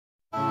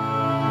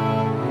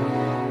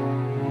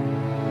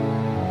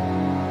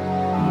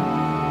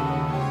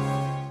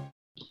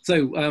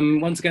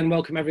Once again,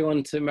 welcome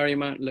everyone to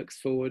Marymount Looks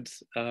Forward.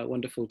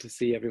 Wonderful to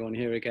see everyone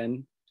here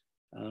again.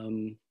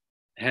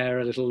 Hair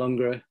a little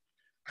longer,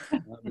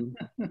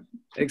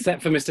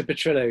 except for Mr.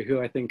 Petrillo,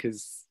 who I think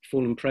has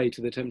fallen prey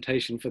to the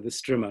temptation for the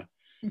strimmer.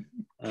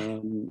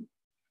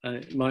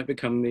 It might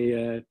become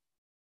the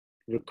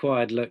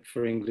required look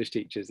for English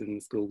teachers in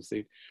the school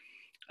soon.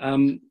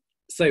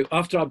 So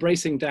after our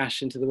bracing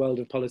dash into the world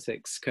of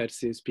politics,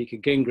 courtesy of Speaker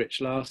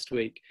Gingrich last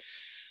week,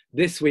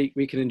 this week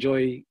we can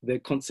enjoy the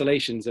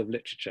consolations of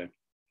literature,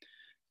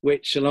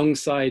 which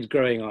alongside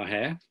growing our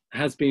hair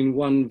has been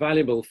one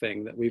valuable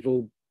thing that we've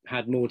all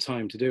had more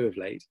time to do of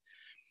late.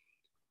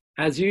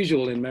 As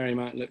usual in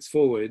Marymount Looks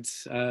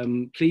Forwards,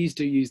 please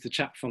do use the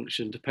chat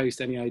function to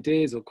post any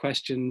ideas or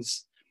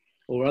questions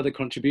or other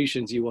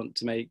contributions you want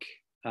to make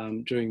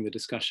during the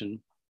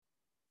discussion.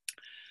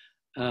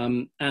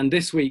 And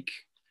this week,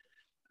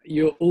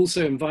 you're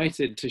also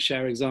invited to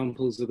share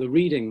examples of the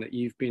reading that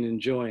you've been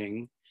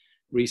enjoying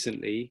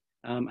recently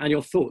and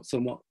your thoughts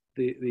on what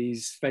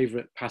these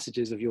favourite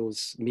passages of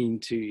yours mean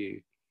to you.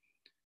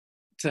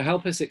 To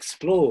help us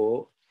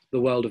explore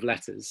the world of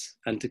letters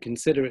and to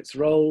consider its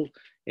role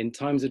in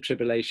times of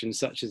tribulation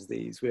such as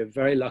these, we are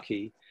very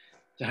lucky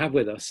to have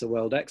with us a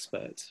world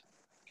expert.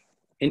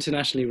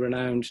 Internationally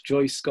renowned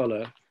Joyce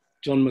scholar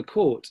John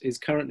McCourt is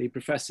currently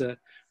Professor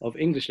of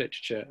English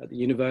Literature at the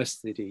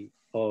University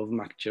of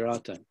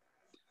McCourt.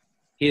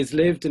 He has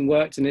lived and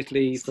worked in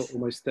Italy for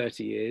almost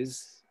 30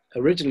 years,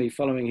 originally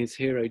following his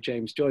hero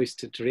James Joyce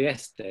to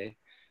Trieste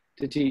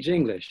to teach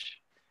English.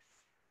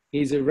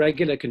 He's a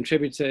regular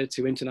contributor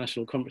to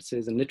international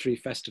conferences and literary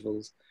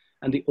festivals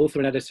and the author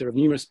and editor of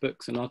numerous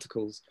books and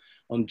articles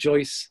on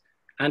Joyce,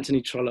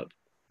 Anthony Trollope,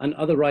 and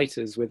other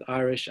writers with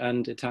Irish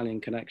and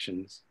Italian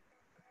connections.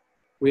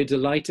 We're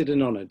delighted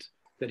and honoured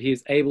that he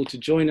is able to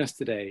join us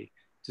today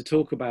to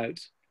talk about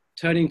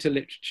turning to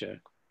literature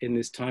in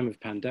this time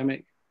of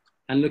pandemic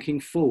and looking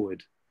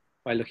forward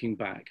by looking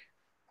back.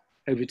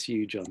 Over to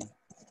you, John.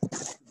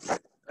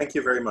 Thank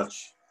you very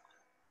much.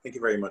 Thank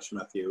you very much,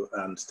 Matthew.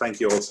 And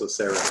thank you also,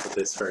 Sarah, for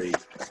this very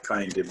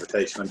kind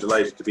invitation. I'm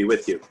delighted to be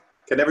with you.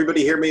 Can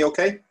everybody hear me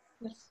okay?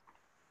 Yes.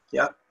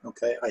 Yeah,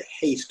 okay. I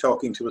hate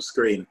talking to a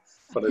screen,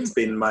 but it's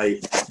been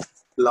my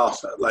lot,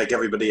 like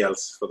everybody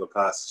else, for the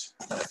past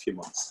few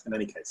months. In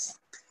any case,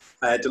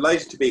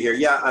 delighted to be here.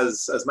 Yeah,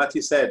 as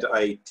Matthew said,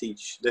 I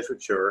teach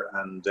literature,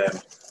 and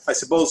I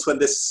suppose when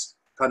this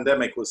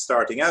pandemic was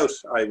starting out,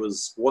 I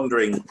was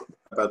wondering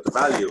about the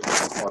value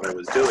of what I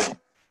was doing,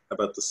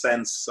 about the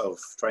sense of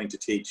trying to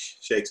teach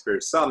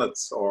Shakespeare's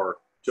sonnets or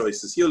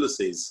Joyce's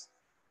Ulysses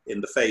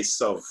in the face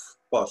of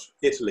what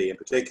Italy in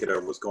particular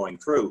was going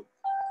through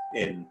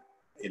in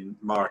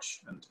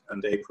March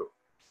and April.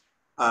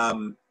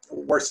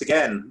 Worse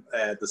again,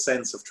 the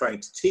sense of trying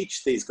to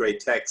teach these great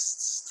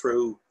texts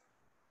through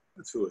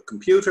a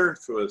computer,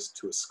 to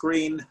a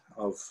screen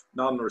of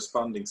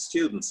non-responding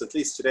students. At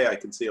least today I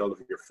can see all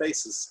of your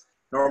faces.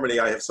 Normally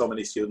I have so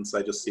many students,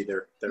 I just see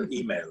their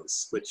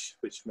emails, which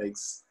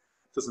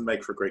doesn't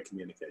make for great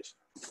communication.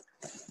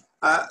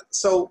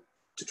 So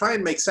to try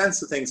and make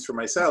sense of things for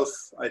myself,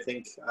 I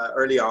think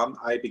early on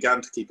I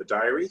began to keep a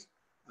diary,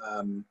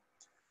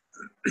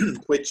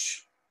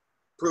 which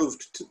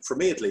proved, for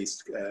me at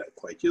least,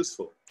 quite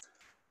useful.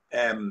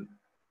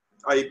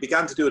 I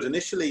began to do it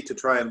initially to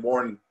try and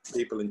warn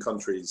people in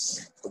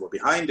countries that were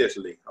behind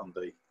Italy on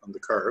the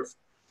curve.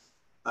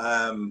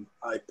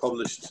 I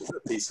published a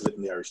piece of it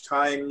in the Irish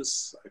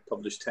Times. I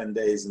published 10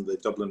 days in the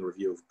Dublin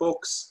Review of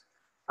Books,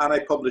 and I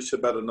published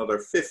about another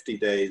 50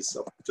 days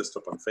just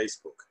up on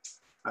Facebook.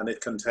 And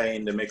it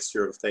contained a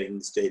mixture of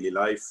things: daily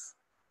life,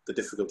 the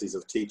difficulties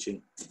of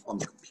teaching on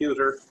the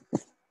computer,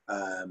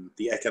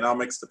 the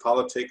economics, the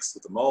politics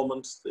of the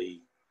moment, the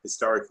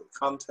historical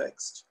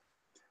context.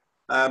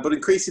 But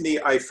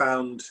increasingly, I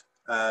found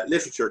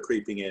literature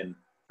creeping in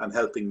and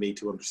helping me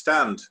to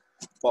understand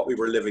what we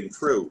were living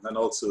through, and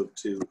also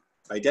to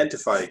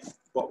identify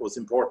what was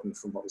important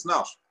from what was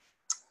not.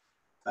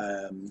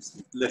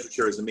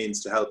 Literature is a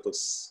means to help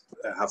us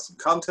have some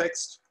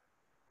context,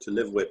 to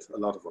live with a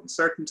lot of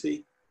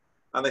uncertainty,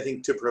 and I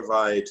think to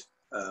provide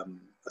a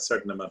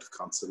certain amount of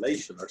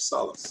consolation or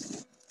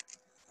solace.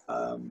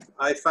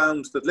 I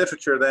found that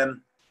literature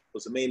then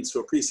was a means to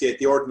appreciate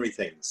the ordinary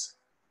things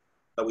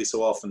that we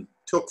so often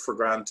took for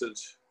granted,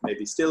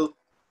 maybe still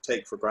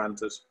take for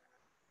granted,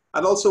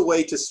 and also a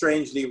way to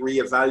strangely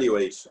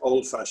reevaluate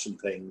old-fashioned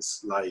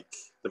things like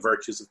the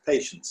virtues of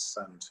patience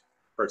and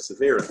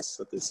perseverance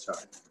at this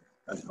time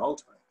and in all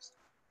times.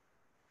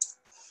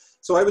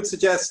 So I would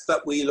suggest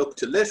that we look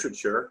to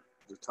literature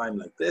at a time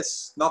like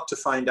this, not to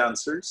find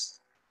answers,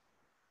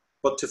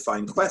 but to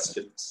find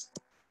questions,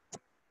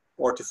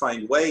 or to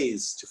find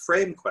ways to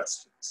frame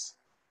questions.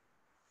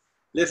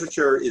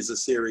 Literature is a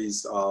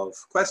series of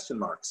question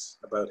marks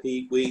about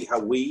how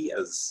we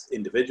as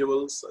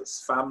individuals,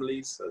 as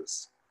families,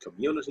 as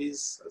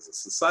communities, as a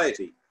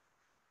society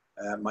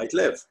might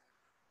live.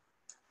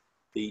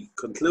 The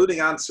concluding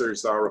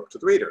answers are up to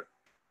the reader.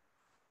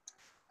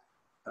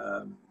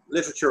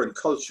 Literature and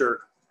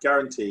culture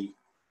guarantee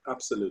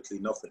absolutely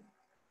nothing.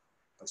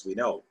 as we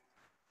know.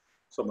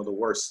 Some of the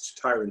worst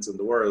tyrants in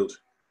the world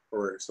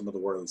were some of the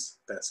world's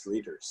best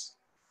readers.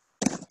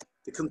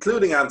 The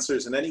concluding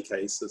answers, in any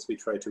case, as we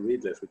try to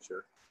read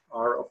literature,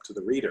 are up to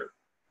the reader.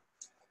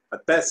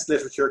 At best,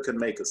 literature can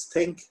make us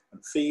think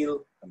and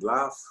feel and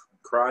laugh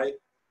and cry,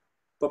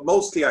 but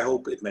mostly I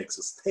hope it makes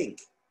us think,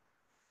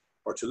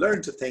 or to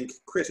learn to think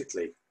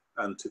critically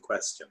and to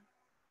question.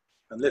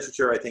 And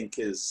literature, I think,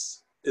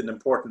 is an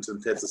important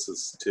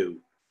antithesis to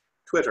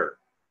Twitter,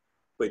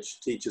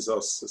 which teaches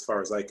us, as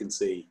far as I can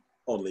see,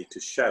 only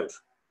to shout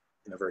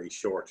in a very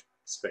short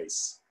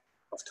space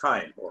of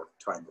time, or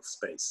time of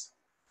space.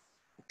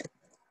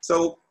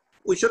 So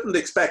we shouldn't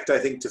expect, I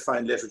think, to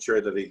find literature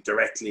that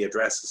directly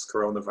addresses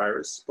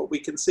coronavirus, but we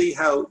can see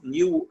how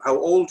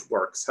old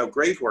works, how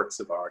great works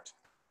of art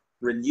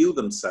renew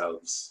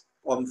themselves,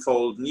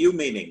 unfold new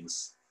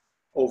meanings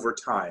over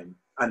time,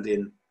 and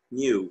in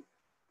new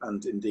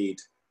and indeed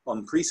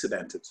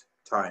unprecedented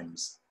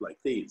times like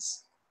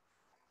these.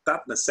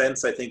 That, in a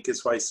sense, I think,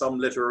 is why some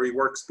literary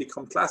works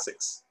become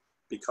classics,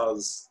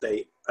 because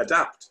they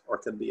adapt or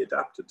can be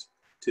adapted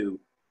to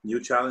new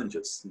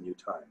challenges, new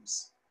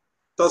times.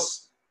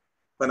 Thus,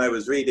 when I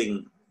was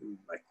reading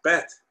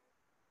Macbeth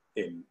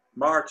in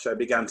March, I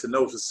began to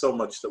notice so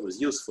much that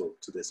was useful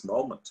to this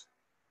moment,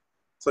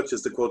 such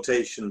as the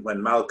quotation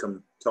when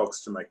Malcolm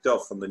talks to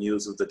Macduff on the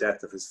news of the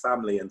death of his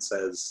family and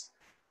says,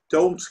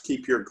 "Don't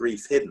keep your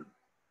grief hidden,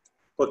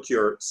 put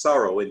your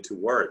sorrow into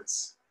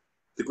words.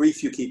 The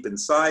grief you keep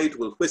inside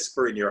will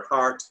whisper in your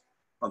heart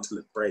until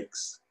it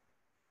breaks."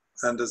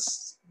 And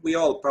as we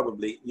all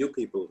probably knew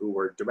people who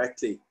were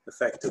directly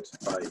affected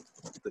by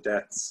the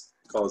deaths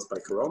caused by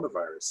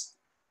coronavirus,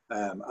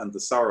 and the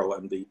sorrow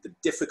and the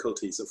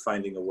difficulties of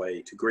finding a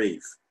way to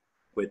grieve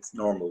with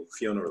normal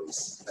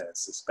funerals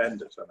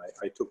suspended. And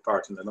I took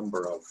part in a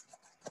number of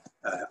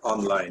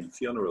online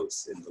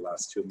funerals in the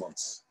last 2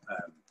 months,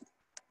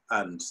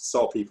 and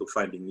saw people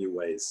finding new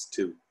ways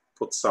to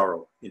put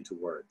sorrow into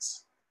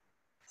words.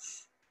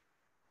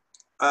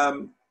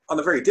 On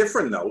a very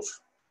different note,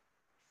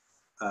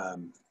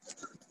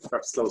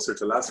 perhaps closer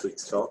to last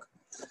week's talk,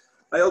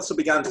 I also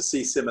began to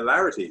see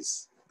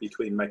similarities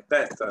between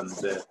Macbeth and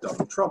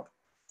Donald Trump.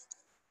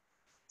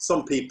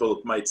 Some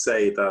people might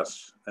say that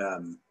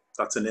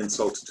that's an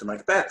insult to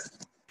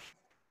Macbeth,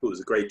 who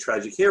was a great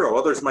tragic hero.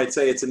 Others might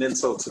say it's an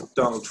insult to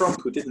Donald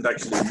Trump, who didn't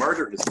actually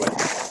murder his way to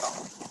the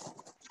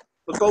top.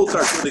 But both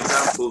are good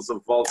examples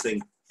of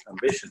vaulting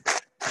ambition.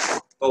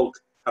 Both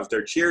have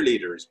their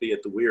cheerleaders, be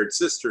it the Weird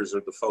Sisters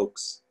or the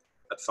folks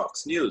at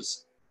Fox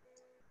News.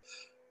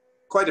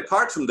 Quite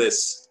apart from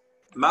this,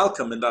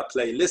 Malcolm in that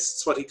play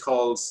lists what he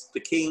calls the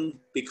king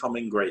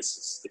becoming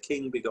graces, the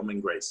king becoming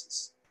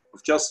graces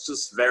of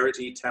justice,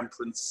 verity,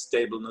 temperance,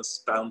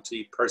 stableness,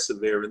 bounty,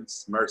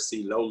 perseverance,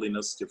 mercy,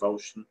 lowliness,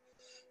 devotion,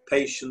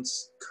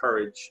 patience,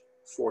 courage,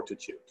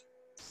 fortitude.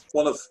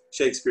 One of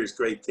Shakespeare's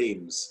great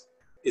themes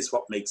is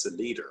what makes a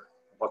leader.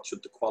 What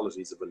should the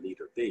qualities of a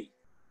leader be?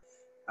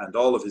 And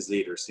all of his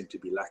leaders seem to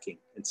be lacking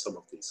in some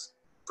of these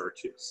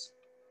virtues.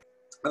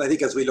 And I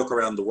think as we look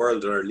around the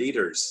world at our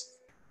leaders,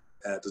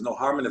 there's no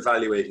harm in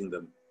evaluating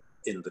them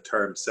in the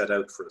terms set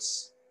out for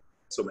us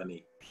so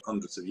many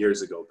hundreds of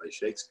years ago by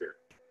Shakespeare.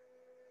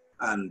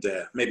 And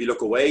maybe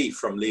look away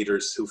from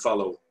leaders who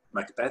follow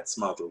Macbeth's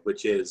model,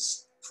 which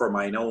is, "For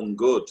mine own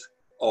good,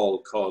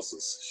 all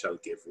causes shall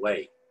give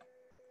way."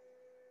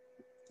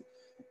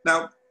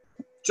 Now,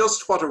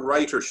 just what a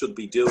writer should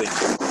be doing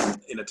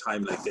in a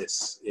time like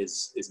this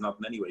is not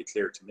in any way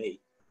clear to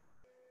me.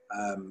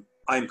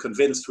 I'm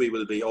convinced we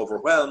will be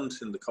overwhelmed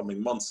in the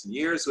coming months and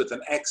years with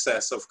an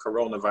excess of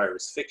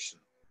coronavirus fiction.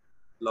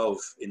 Love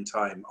in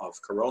time of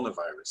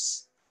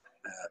coronavirus,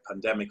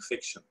 pandemic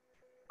fiction.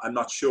 I'm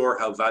not sure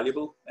how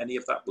valuable any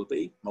of that will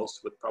be. Most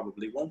of it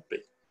probably won't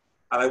be.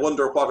 And I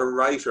wonder what a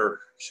writer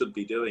should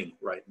be doing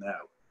right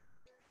now.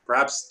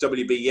 Perhaps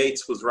W.B.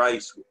 Yeats was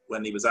right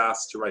when he was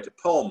asked to write a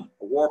poem,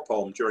 a war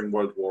poem during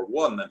World War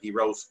I, and he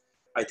wrote,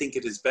 I think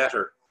it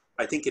better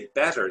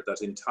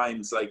that in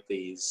times like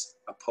these,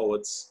 a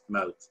poet's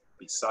mouth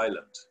be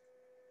silent.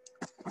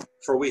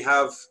 For we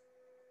have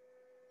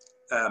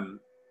a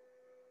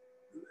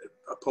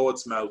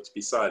poet's mouth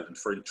be silent,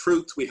 for in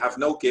truth we have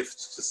no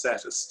gift to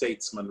set a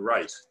statesman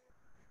right.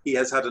 He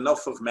has had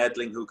enough of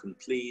meddling who can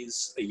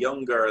please a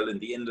young girl in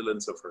the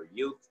indolence of her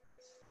youth,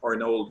 or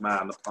an old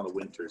man upon a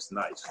winter's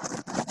night.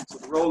 So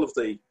the role of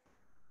the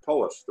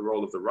poet, the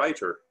role of the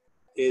writer,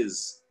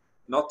 is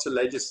not to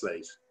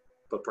legislate,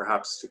 but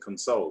perhaps to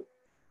console.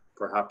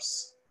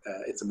 Perhaps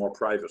it's a more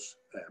private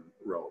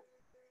role.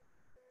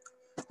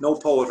 No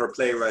poet or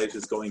playwright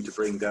is going to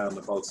bring down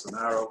a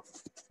Bolsonaro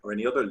or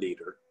any other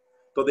leader,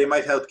 though they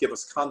might help give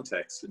us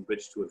context in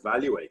which to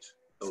evaluate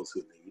those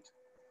who lead.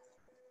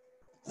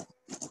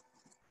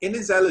 In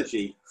his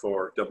elegy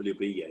for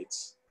W.B.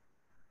 Yeats,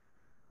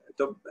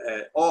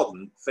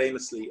 Auden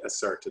famously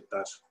asserted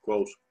that,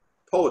 quote,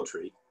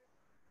 poetry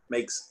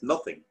makes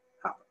nothing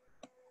happen.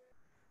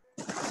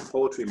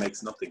 Poetry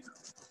makes nothing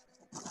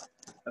happen.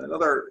 And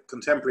another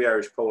contemporary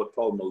Irish poet,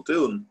 Paul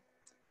Muldoon,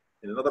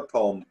 in another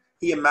poem,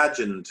 he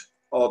imagined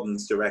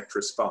Auden's direct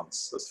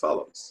response as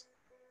follows.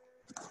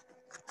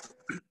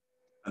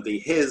 And the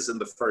his in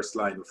the first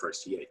line refers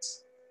to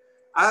Yeats.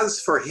 As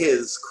for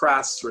his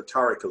crass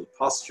rhetorical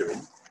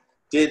posturing,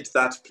 did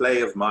that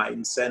play of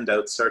mine send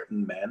out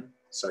certain men,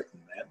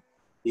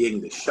 the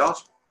English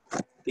shot?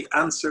 The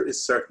answer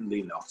is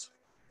certainly not.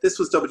 This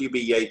was W.B.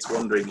 Yeats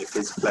wondering if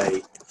his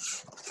play,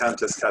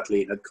 Countess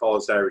Kathleen, had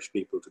caused Irish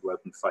people to go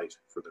out and fight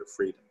for their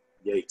freedom.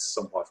 Yeats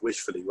somewhat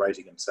wishfully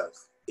writing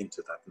himself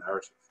into that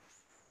narrative.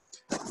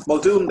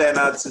 Muldoon then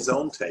adds his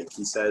own take.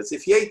 He says,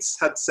 if Yeats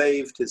had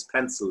saved his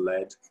pencil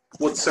lead,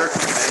 would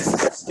certain men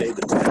have stayed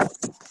at home?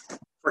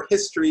 For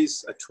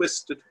history's a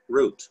twisted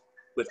root,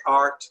 with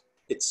art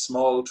its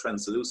small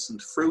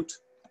translucent fruit,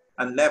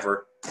 and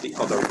never the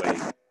other way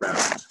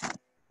round.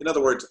 In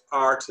other words,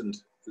 art and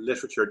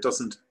literature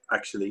doesn't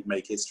actually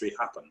make history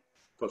happen,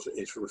 but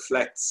it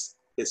reflects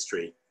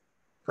history,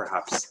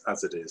 perhaps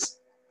as it is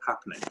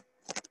happening.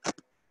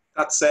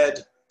 That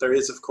said, there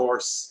is, of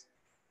course,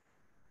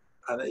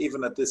 and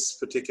even at this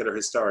particular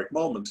historic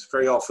moment,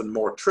 very often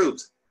more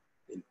truth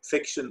in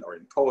fiction or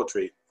in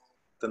poetry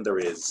than there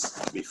is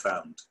to be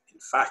found in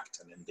fact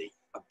and in the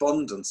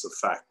abundance of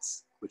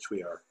facts which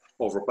we are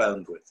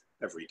overwhelmed with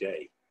every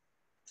day.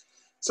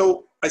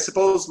 So I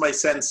suppose my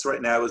sense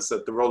right now is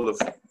that the role of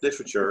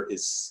literature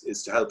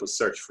is to help us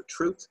search for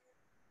truth.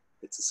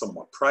 It's a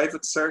somewhat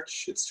private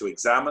search. It's to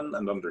examine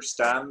and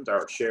understand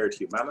our shared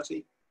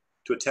humanity,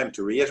 to attempt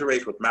to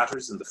reiterate what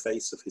matters in the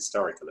face of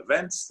historical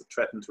events that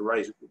threaten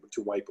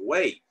to wipe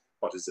away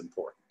what is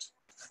important.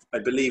 I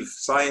believe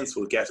science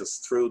will get us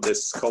through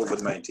this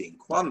COVID-19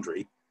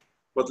 quandary,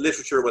 but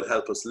literature will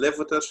help us live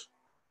with it.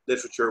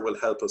 Literature will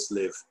help us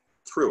live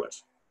through it.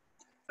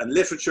 And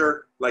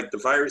literature, like the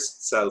virus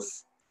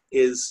itself,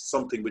 is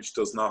something which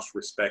does not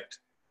respect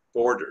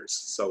borders.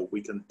 So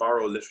we can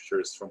borrow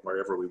literatures from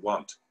wherever we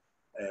want.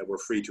 We're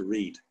free to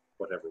read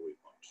whatever we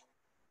want.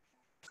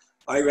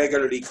 I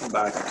regularly come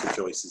back to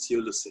Joyce's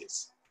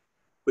Ulysses,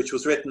 which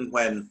was written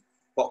when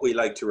what we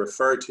like to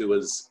refer to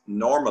as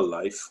normal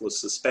life was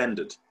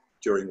suspended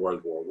during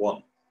World War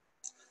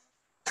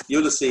I.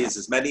 Ulysses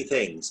is many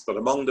things, but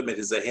among them it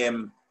is a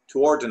hymn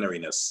to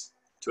ordinariness,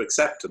 to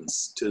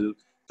acceptance, to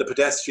the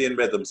pedestrian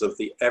rhythms of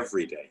the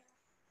everyday.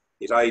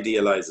 It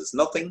idealizes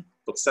nothing,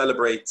 but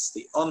celebrates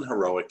the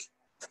unheroic,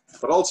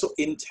 but also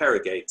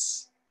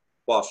interrogates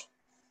what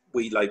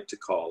we like to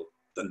call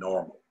the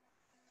normal.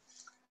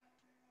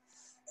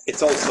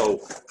 It's also,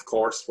 of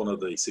course, one of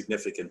the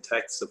significant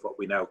texts of what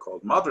we now call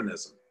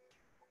modernism,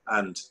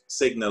 and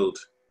signaled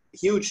a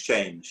huge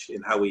change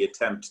in how we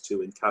attempt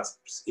to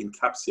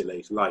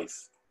encapsulate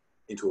life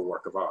into a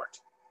work of art,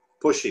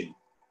 pushing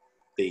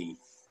the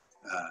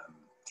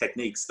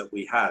techniques that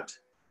we had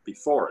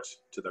before it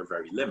to their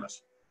very limit.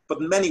 But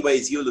in many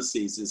ways,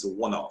 Ulysses is a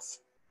one-off,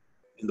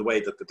 in the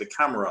way that the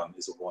Decameron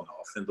is a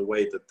one-off, in the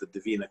way that the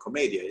Divina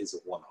Commedia is a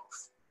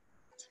one-off.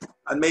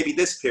 And maybe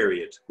this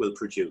period will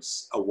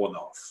produce a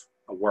one-off,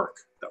 a work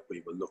that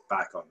we will look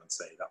back on and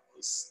say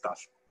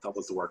that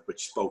was the work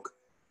which spoke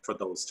for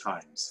those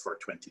times for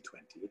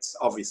 2020. It's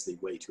obviously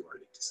way too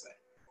early to say.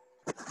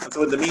 And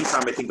so in the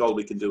meantime, I think all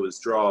we can do is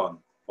draw on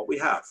what we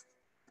have.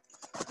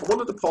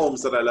 One of the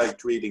poems that I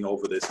liked reading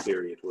over this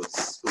period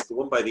was the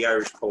one by the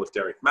Irish poet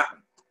Derek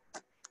Mahon,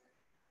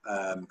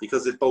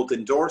 because it both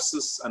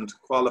endorses and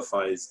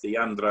qualifies the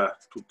Andrà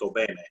tutto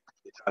bene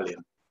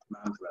Italian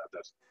mantra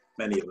that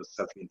many of us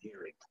have been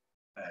hearing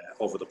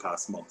over the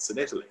past months in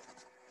Italy.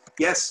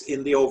 Yes,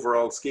 in the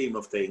overall scheme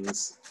of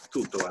things,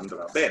 tutto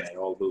andrà bene,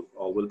 all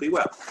will be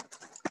well.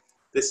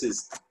 This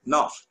is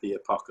not the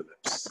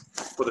apocalypse,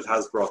 but it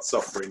has brought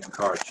suffering and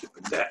hardship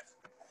and death.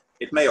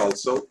 It may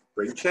also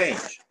bring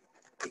change,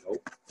 we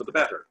hope, for the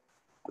better.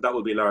 But that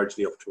will be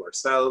largely up to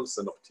ourselves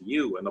and up to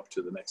you and up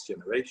to the next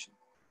generation.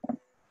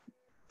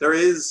 There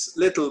is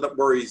little that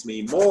worries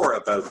me more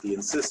about the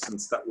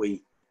insistence that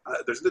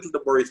there's little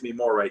that worries me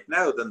more right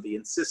now than the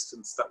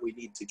insistence that we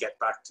need to get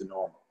back to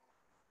normal.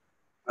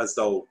 As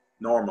though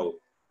normal,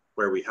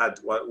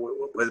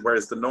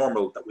 whereas the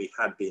normal that we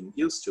had been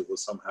used to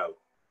was somehow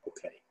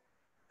okay.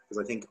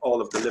 Because I think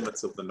all of the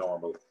limits of the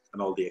normal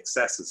and all the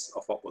excesses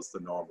of what was the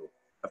normal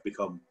have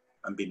become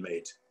and been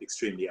made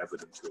extremely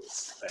evident to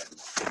us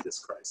in this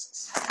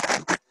crisis.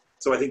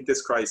 So I think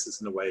this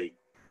crisis, in a way,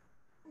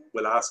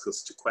 will ask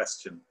us to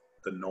question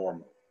the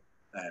normal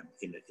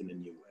in a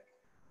new way.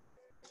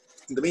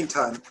 In the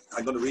meantime,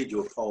 I'm going to read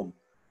you a poem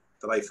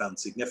that I found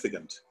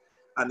significant.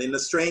 And in a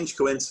strange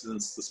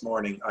coincidence this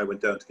morning, I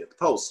went down to get the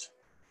post.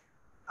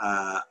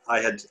 I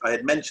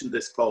had mentioned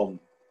this poem,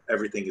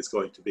 Everything is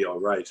Going to Be All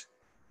Right,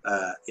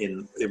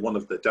 in one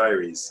of the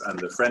diaries.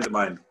 And a friend of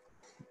mine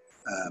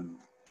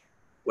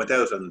went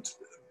out and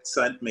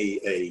sent me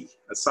a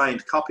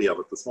signed copy of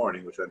it this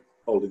morning, which I'm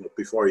holding up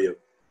before you,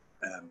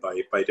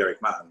 by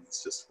Derek Mahon.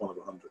 It's just one of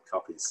 100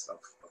 copies of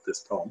this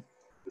poem.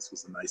 This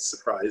was a nice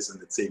surprise,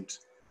 and it seemed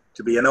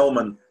to be an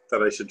omen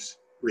that I should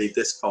read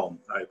this poem.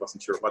 I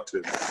wasn't sure what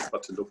to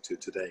look to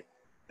today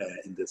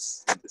in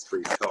this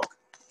brief talk.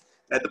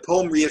 The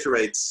poem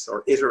reiterates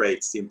or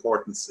iterates the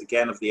importance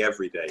again of the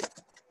everyday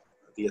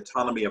the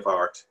autonomy of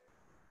art,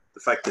 the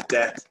fact that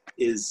death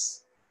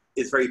is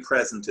very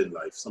present in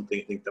life, something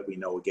I think that we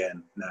know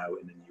again now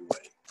in a new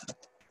way.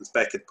 As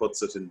Beckett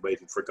puts it in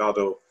Waiting for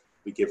Godot,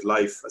 we give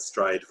life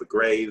astride of a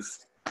grave,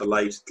 the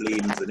light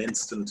gleams an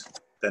instant,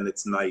 then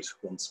it's night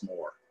once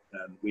more.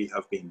 And we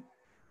have been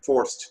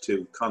forced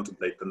to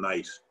contemplate the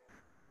night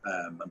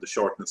and the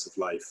shortness of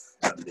life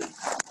and the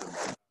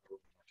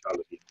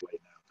mortality in a way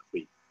now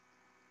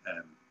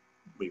that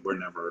we were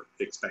never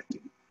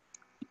expecting.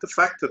 The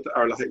fact that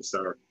our lives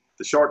are,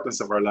 the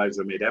shortness of our lives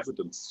are made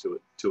evident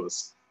to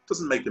us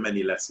doesn't make them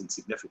any less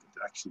insignificant,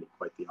 actually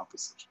quite the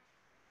opposite.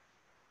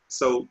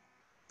 So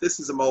this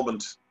is a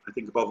moment, I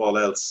think above all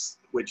else,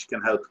 which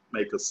can help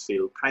make us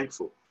feel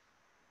thankful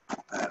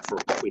for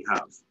what we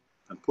have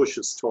and push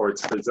us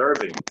towards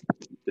preserving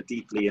the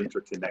deeply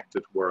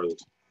interconnected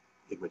world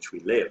in which we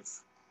live.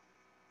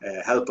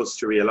 Help us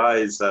to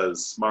realize,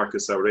 as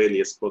Marcus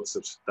Aurelius puts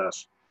it, that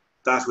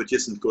that which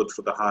isn't good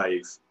for the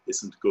hive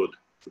isn't good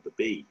for the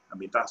bee. I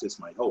mean, that is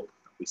my hope,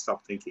 that we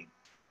stop thinking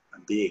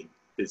and being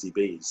busy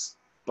bees,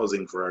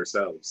 buzzing for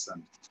ourselves,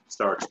 and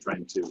start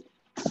trying to do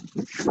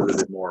a little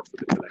bit more for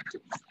the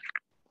collective.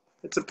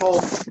 It's a poem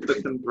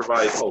that can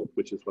provide hope,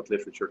 which is what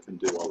literature can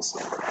do also.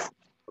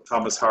 What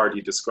Thomas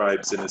Hardy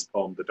describes in his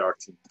poem, The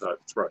Darkling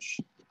Thrush,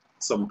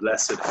 some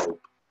blessed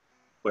hope,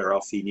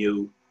 whereof he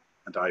knew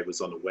and I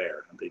was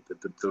unaware, and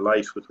the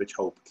delight with which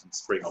hope can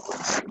spring up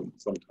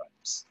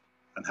sometimes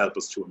and help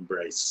us to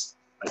embrace,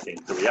 I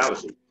think, the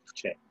reality of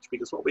change.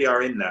 Because what we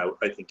are in now,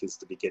 I think, is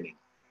the beginning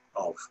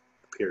of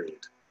a period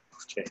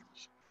of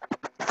change,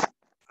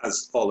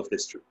 as all of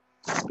history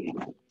has been.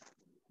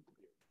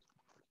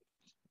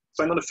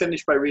 So I'm going to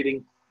finish by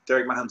reading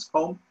Derek Mahan's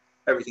poem.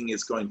 Everything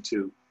is going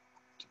to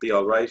be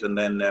all right, and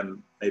then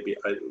maybe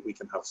we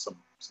can have some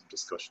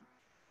discussion.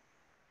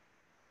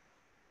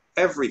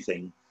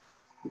 Everything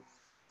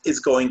is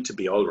going to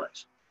be all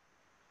right.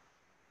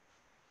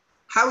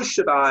 How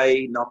should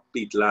I not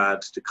be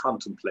glad to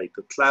contemplate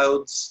the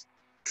clouds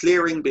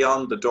clearing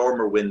beyond the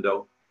dormer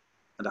window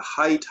and a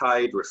high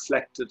tide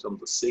reflected on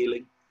the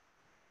ceiling?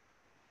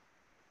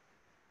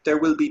 There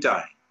will be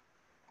dying.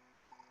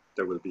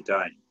 There will be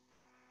dying.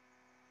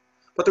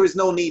 But there is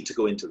no need to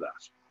go into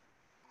that.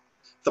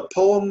 The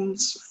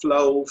poems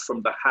flow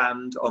from the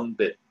hand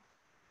unbidden,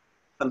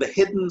 and the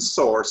hidden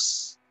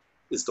source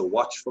is the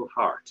watchful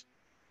heart.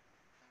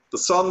 The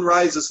sun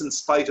rises in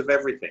spite of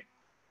everything,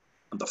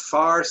 and the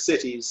far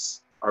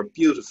cities are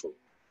beautiful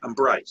and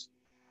bright.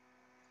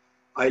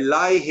 I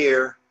lie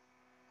here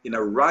in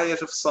a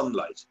riot of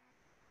sunlight,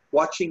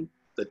 watching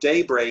the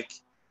day break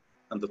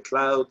and the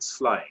clouds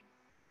flying.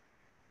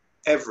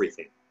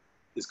 Everything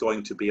is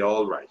going to be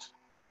all right.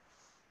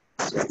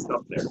 So I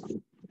stop there.